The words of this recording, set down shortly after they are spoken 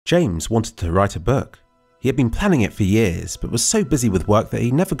James wanted to write a book. He had been planning it for years, but was so busy with work that he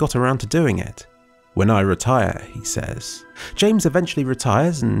never got around to doing it. "When I retire," he says. James eventually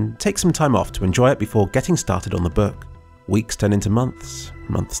retires and takes some time off to enjoy it before getting started on the book. Weeks turn into months,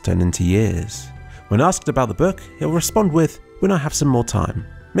 months turn into years. When asked about the book, he'll respond with, "When I have some more time,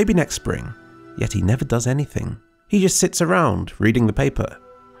 maybe next spring." Yet he never does anything. He just sits around, reading the paper.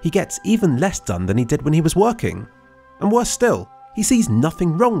 He gets even less done than he did when he was working. And worse still, he sees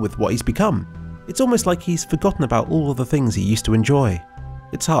nothing wrong with what he's become. It's almost like he's forgotten about all of the things he used to enjoy.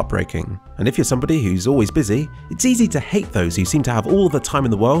 It's heartbreaking, and if you're somebody who's always busy, it's easy to hate those who seem to have all the time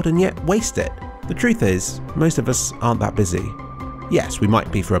in the world and yet waste it. The truth is, most of us aren't that busy. Yes, we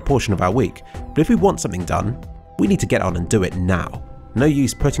might be for a portion of our week, but if we want something done, we need to get on and do it now. No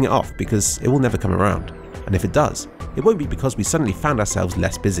use putting it off because it will never come around. And if it does, it won't be because we suddenly found ourselves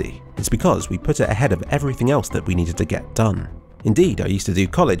less busy. It's because we put it ahead of everything else that we needed to get done. Indeed, I used to do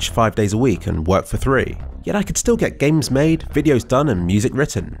college 5 days a week and work for 3. Yet I could still get games made, videos done and music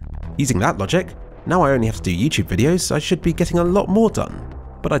written. Using that logic, now I only have to do YouTube videos, I should be getting a lot more done.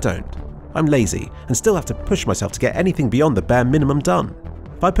 But I don't. I'm lazy and still have to push myself to get anything beyond the bare minimum done.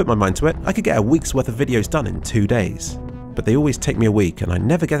 If I put my mind to it, I could get a week's worth of videos done in 2 days. But they always take me a week and I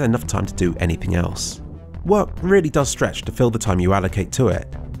never get enough time to do anything else. Work really does stretch to fill the time you allocate to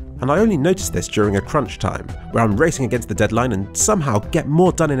it. And I only notice this during a crunch time, where I'm racing against the deadline and somehow get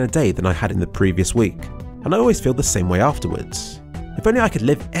more done in a day than I had in the previous week. And I always feel the same way afterwards. If only I could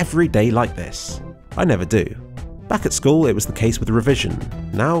live every day like this. I never do. Back at school it was the case with revision,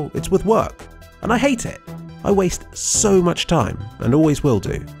 now it's with work. And I hate it. I waste so much time, and always will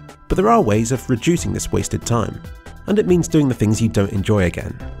do. But there are ways of reducing this wasted time. And it means doing the things you don't enjoy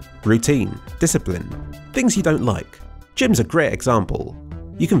again. Routine, discipline, things you don't like. Gym's a great example.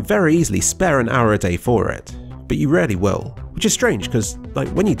 You can very easily spare an hour a day for it, but you rarely will, which is strange because,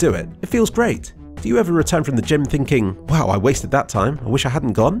 when you do it, it feels great. Do you ever return from the gym thinking, "Wow, I wasted that time, I wish I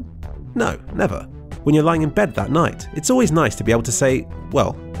hadn't gone"? No, never. When you're lying in bed that night, it's always nice to be able to say,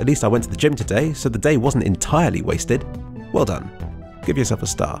 "Well, at least I went to the gym today, so the day wasn't entirely wasted." Well done. Give yourself a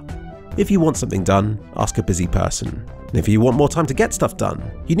star. If you want something done, ask a busy person. And if you want more time to get stuff done,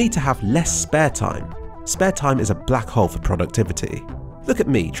 you need to have less spare time. Spare time is a black hole for productivity. Look at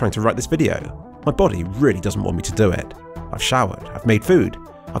me trying to write this video. My body really doesn't want me to do it. I've showered, I've made food,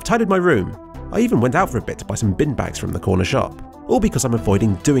 I've tidied my room. I even went out for a bit to buy some bin bags from the corner shop. All because I'm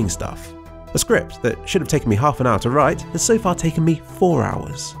avoiding doing stuff. A script that should have taken me half an hour to write has so far taken me 4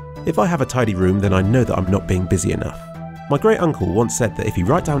 hours. If I have a tidy room, then I know that I'm not being busy enough. My great uncle once said that if you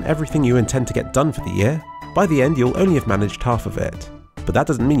write down everything you intend to get done for the year, by the end you'll only have managed half of it. But that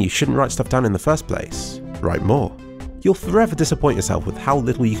doesn't mean you shouldn't write stuff down in the first place. Write more. You'll forever disappoint yourself with how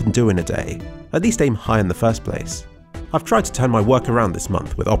little you can do in a day. At least aim high in the first place. I've tried to turn my work around this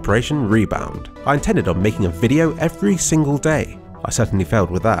month with Operation Rebound. I intended on making a video every single day. I certainly failed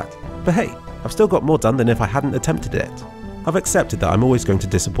with that. But hey, I've still got more done than if I hadn't attempted it. I've accepted that I'm always going to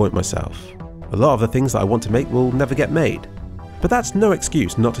disappoint myself. A lot of the things that I want to make will never get made. But that's no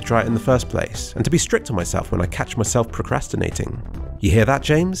excuse not to try it in the first place, and to be strict on myself when I catch myself procrastinating. You hear that,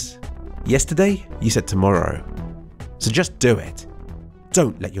 James? Yesterday, you said tomorrow. So just do it.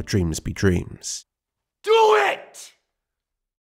 Don't let your dreams be dreams.